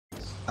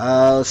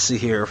Let's see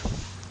here.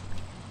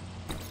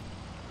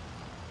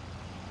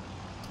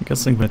 I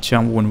guess I'm gonna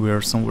jump when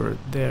we're somewhere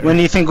there. When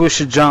do you think we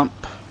should jump?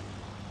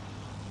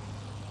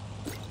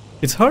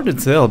 It's hard to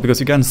tell because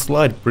you can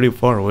slide pretty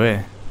far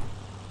away.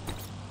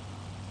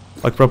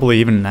 Like probably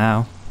even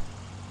now.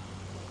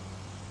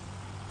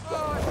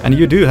 And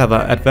you do have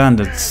an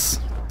advantage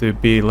to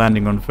be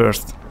landing on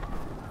first.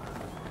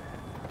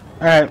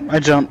 Alright, I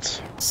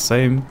jumped.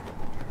 Same.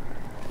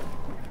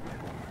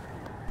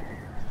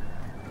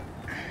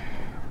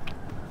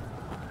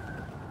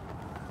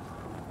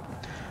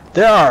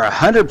 There are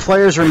 100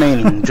 players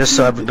remaining, just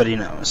so everybody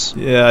knows.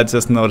 Yeah, I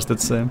just noticed that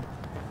same.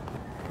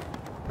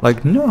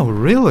 Like, no,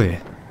 really?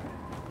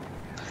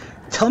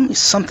 Tell me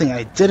something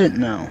I didn't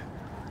know.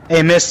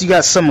 Hey, Mist, you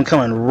got someone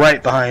coming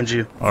right behind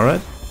you.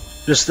 Alright.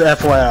 Just the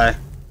FYI.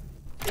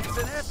 It's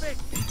an epic.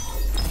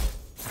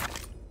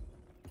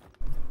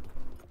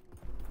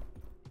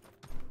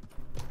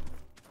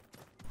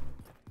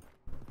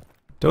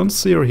 Don't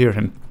see or hear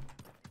him.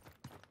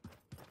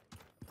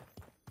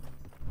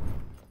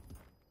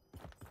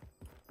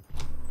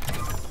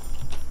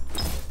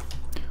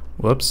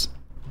 Whoops.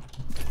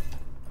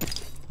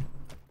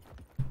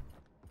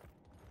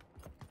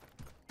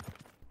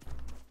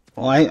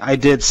 Well, I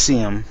did see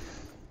him.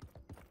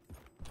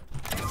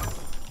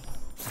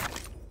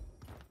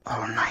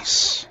 Oh,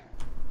 nice.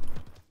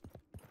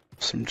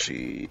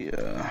 SMG,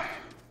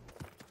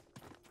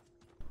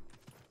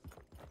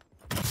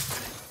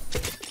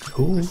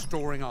 Cool.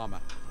 Restoring armor.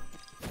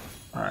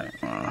 Alright,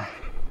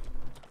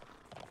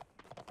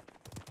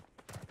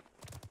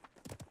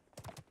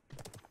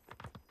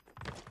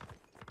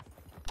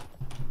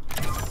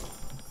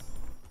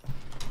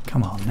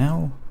 Come on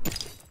now.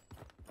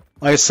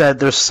 like I said,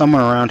 there's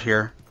someone around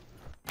here.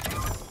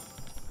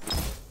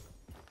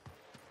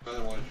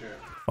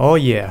 Oh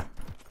yeah.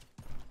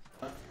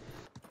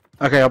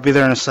 Okay, I'll be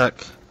there in a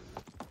sec.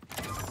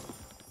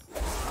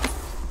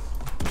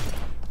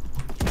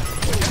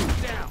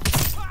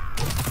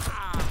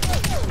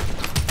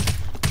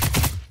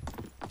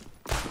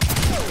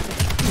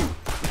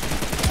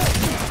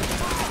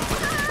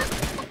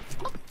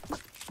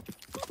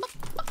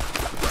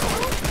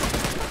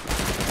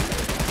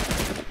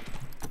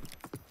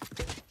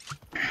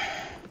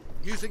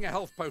 Using a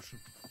health potion.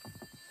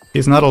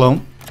 He's not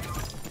alone.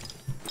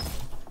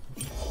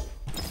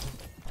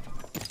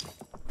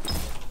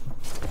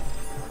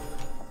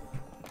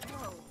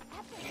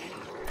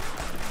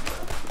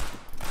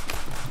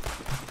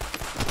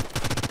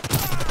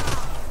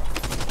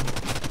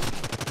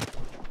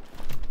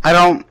 I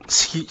don't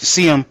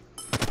see him.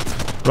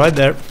 Right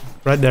there.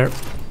 Right there.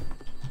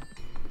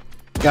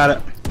 Got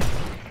it.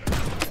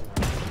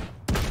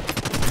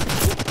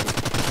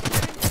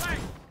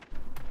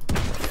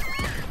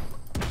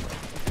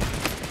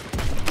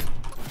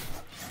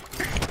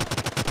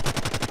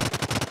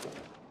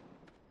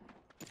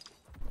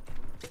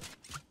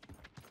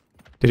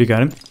 Did you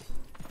get him?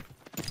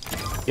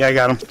 Yeah, I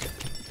got him.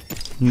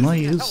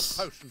 Nice.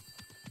 Health potion.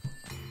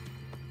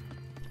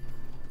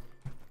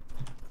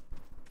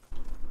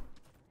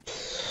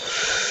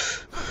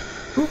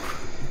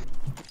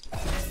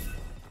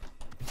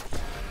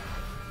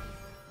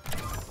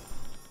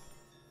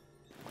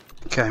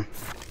 Okay.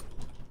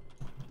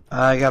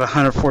 I got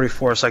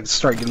 144, so I can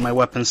start getting my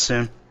weapons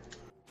soon.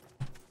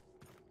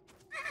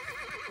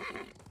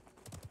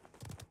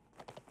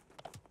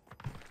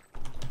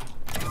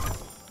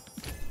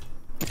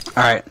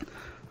 Alright.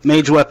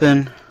 Mage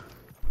weapon.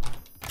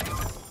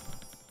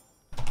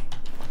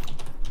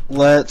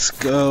 Let's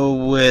go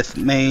with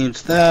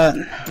mage that.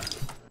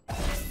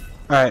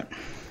 Alright.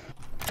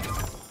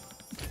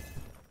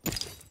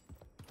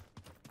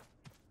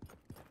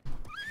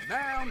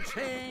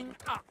 Mounting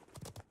up.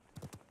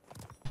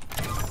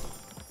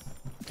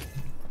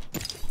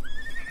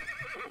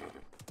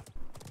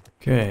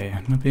 Okay,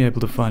 not be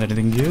able to find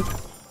anything good.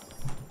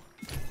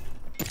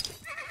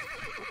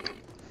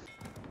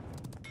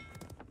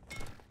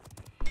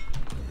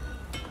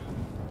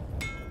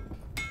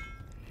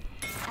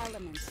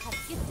 Elements have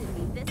gifted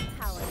me this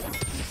power. With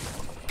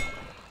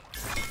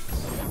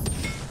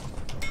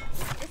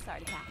this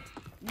artifact,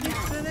 none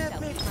shall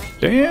be my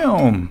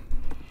Damn!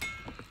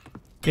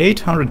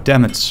 800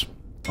 damage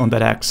on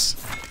that axe.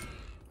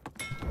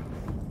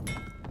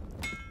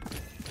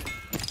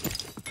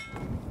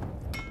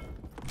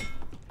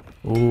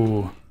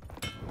 Ooh.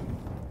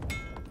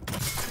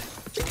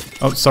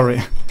 Oh,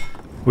 sorry.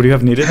 Would you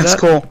have needed That's that?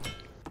 cool.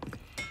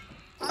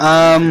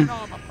 Armor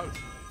potion.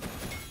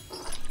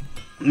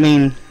 I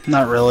mean,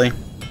 not really.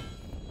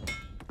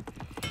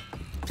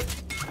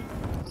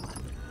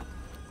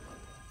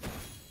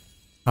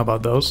 How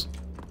about those?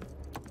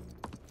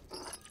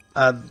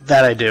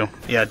 That I do.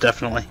 Yeah,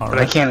 definitely. But I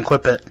Alright. can't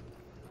equip it.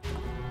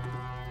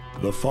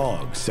 The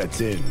fog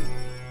sets in.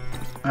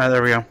 Alright,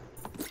 there we go.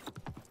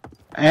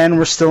 And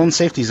we're still in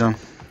safety zone.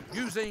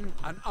 Using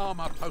an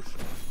armor potion.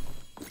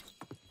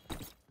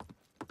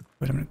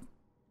 Wait a minute.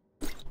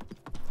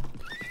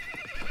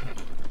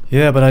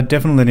 Yeah, but I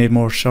definitely need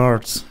more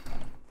shards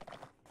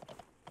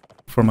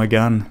for my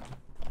gun.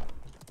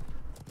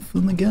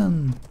 fun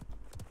again.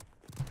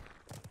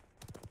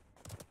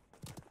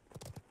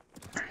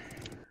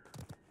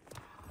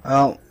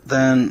 Well,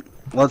 then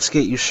let's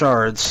get you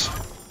shards.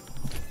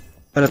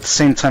 But at the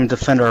same time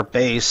defend our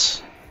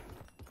base.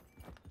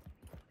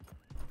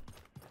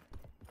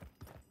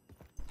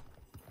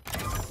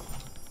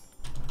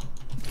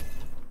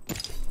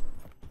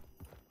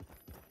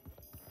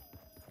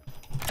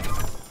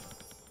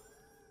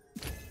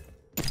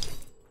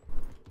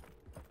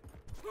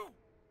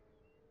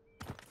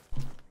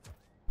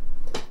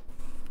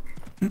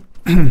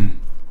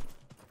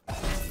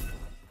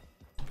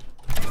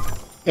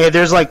 Hey,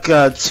 there's like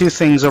 2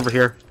 things over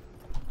here.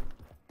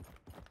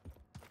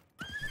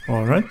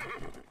 Alright.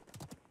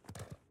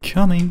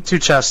 Coming. 2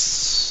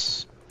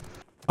 chests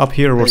Up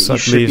here was you at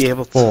should be least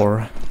able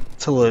 4.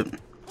 to loot.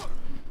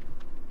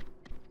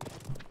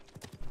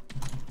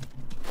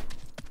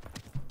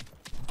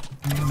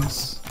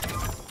 Yes.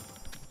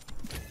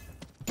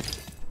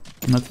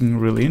 Nothing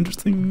really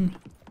interesting.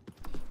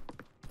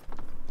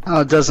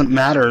 Oh, it doesn't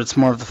matter. It's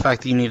more of the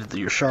fact that you needed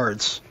your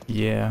shards.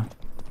 Yeah.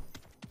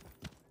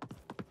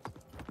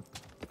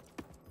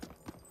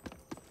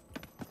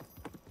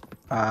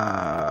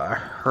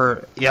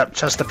 Yep,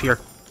 chest up here.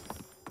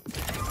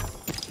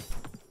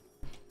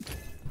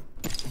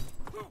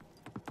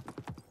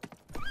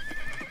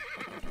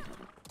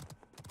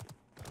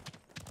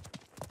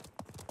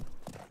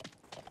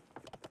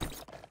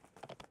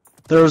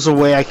 There was a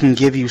way I can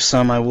give you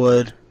some, I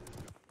would.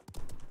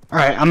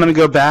 Alright, I'm gonna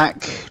go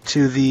back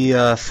to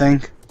the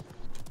thing.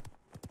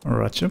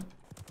 Alright.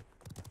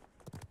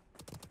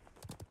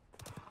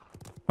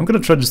 I'm gonna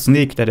try to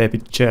sneak that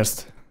epic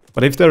chest.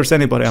 But if there's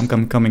anybody,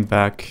 I'm coming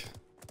back.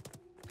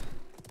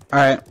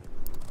 Alright.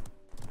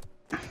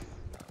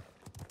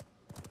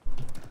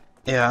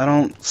 Yeah, I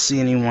don't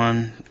see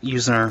anyone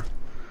using our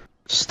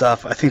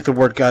stuff. I think the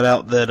word got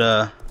out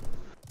that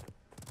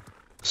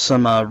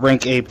some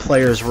rank A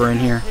players were in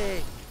here.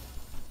 Hey.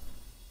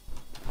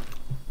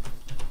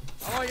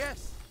 Oh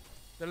yes,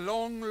 the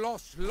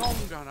long-lost long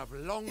gun of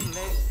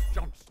Longlegs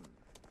Johnson.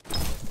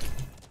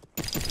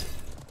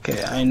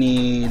 Okay, I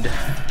need...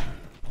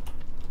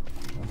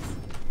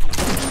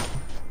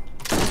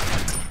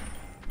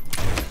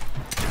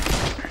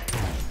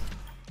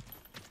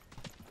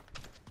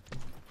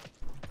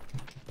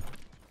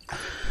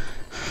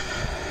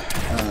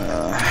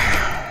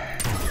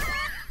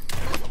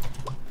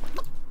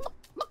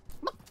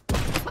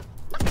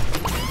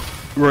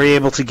 Were you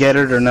able to get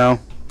it or no?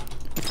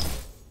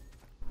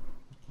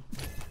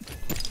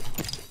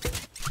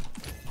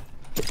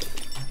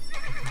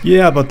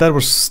 Yeah, but that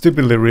was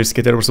stupidly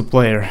risky. There was a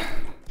player.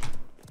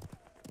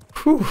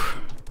 Whew.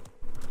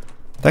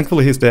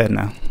 Thankfully he's dead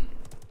now.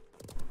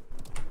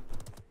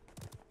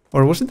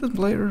 Or was it the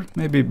player?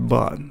 Maybe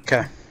bot.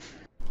 Okay.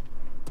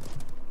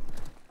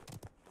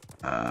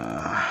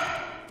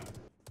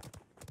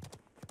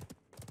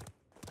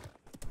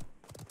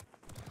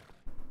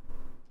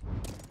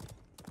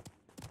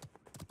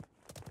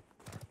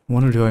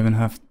 Wonder do I even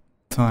have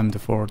time to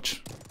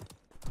forge?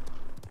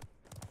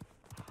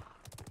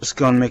 Just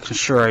going making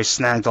sure I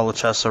snagged all the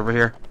chests over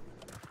here.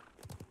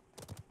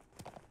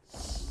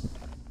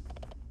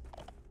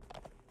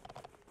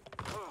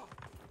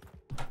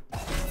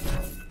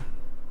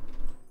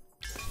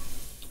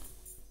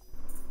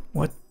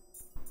 What?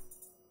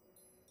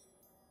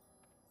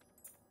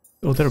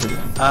 Oh, there we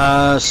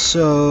go.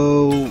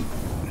 So...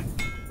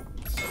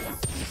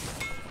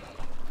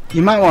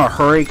 You might want to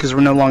hurry, because we're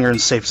no longer in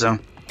safe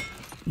zone.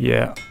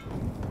 Yeah.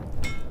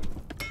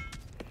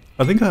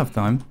 I think I have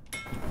time.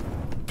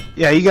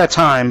 Yeah, you got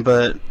time,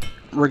 but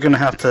we're gonna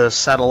have to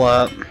settle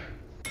up.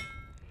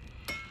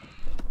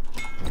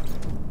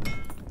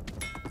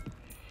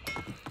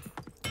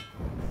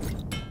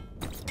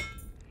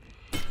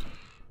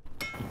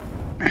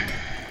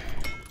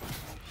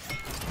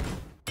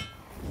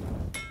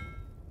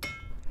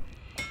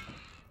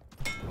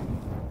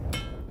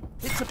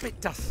 It's a bit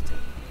dusty,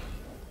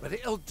 but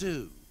it'll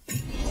do.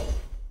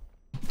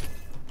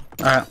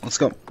 Alright, let's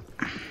go.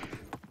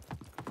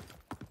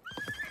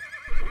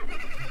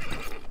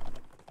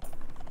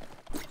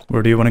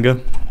 Where do you want to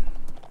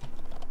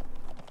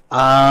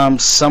go?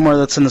 Somewhere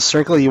that's in the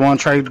circle. You want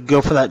to try to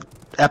go for that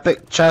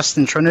epic chest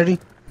in Trinity?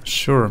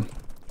 Sure.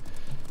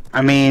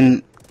 I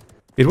mean...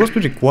 It was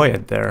pretty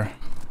quiet there.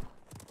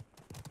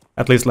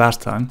 At least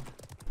last time.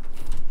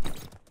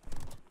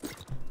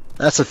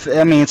 That's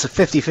I mean, it's a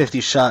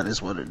 50-50 shot is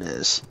what it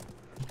is.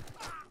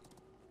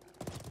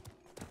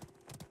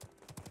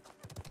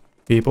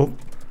 People.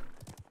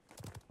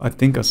 I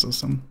think I saw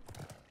some.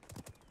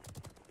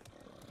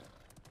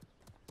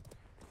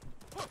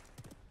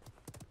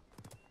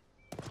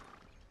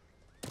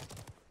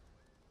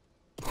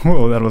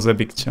 Oh, that was a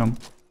big jump.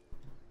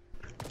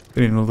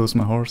 Didn't even lose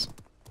my horse.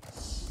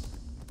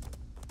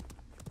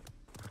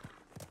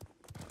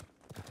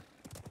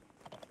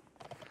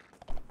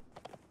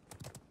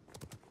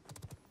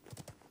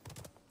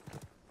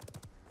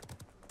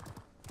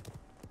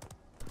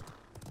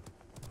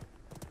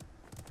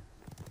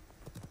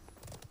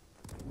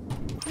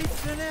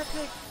 It's an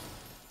epic.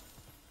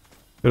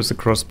 There's a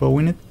crossbow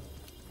in it.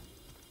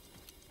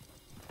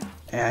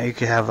 Yeah, you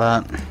could have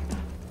that.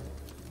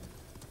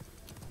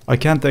 I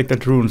can't take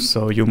that rune,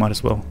 so you might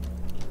as well.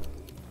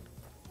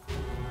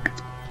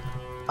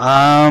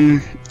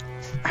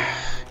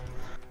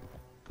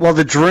 Well,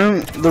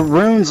 the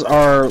runes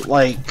are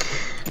like,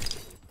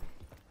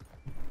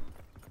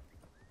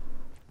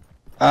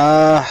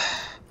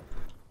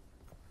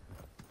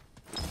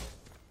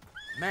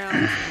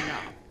 Mounting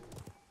up.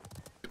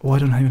 Oh, I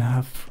don't even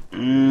have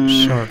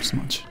shards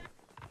much.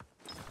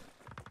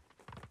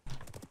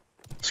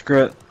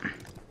 Screw it.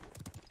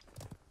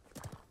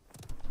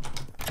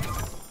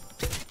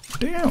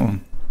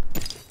 Damn.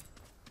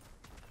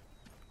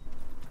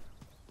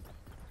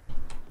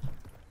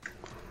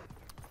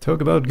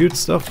 Talk about good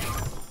stuff.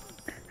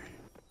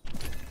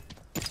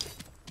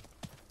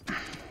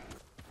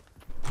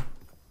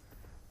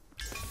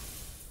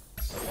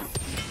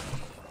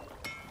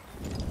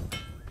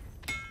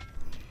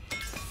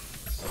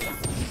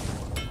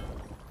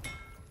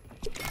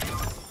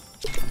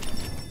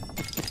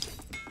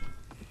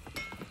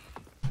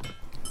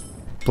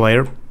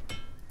 Player.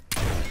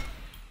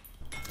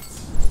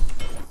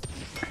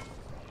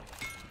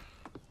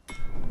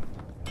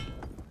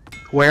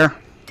 Where?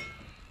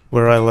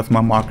 Where I left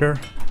my marker.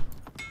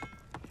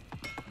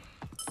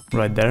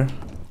 Right there.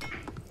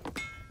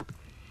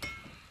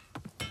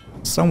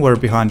 Somewhere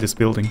behind this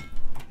building.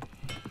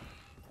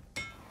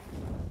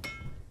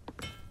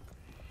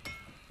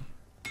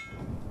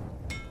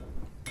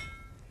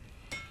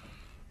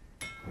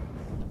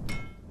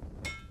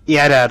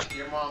 Yeah, Dad.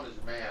 Your mom is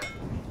mad.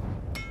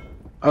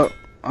 Oh,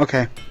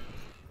 okay.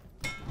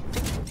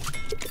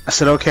 I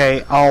said,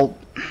 okay, I'll...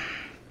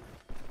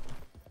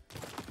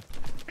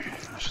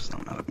 She's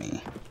not mad at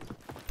me.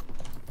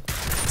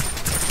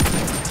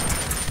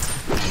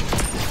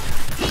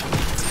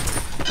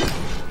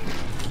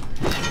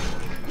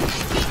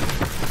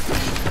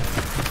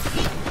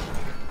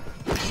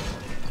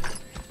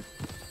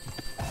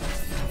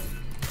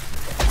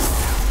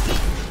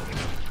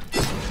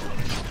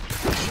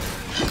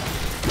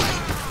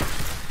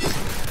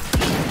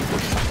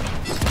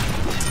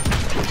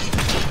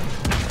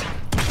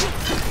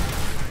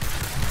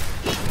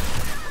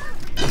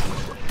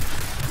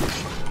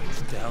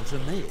 To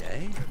me,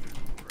 eh?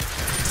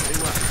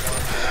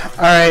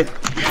 Alright.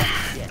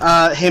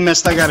 Hey,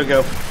 Mist, I gotta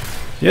go.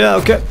 Yeah,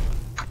 okay.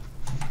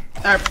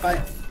 Alright, bye.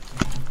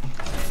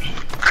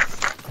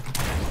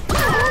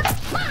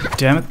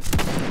 Damn it.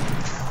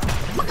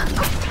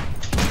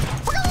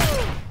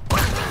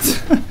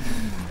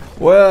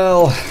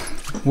 Well,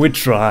 we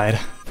tried.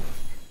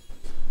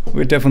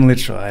 We definitely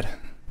tried.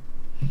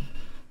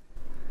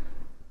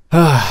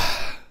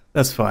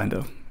 That's fine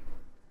though.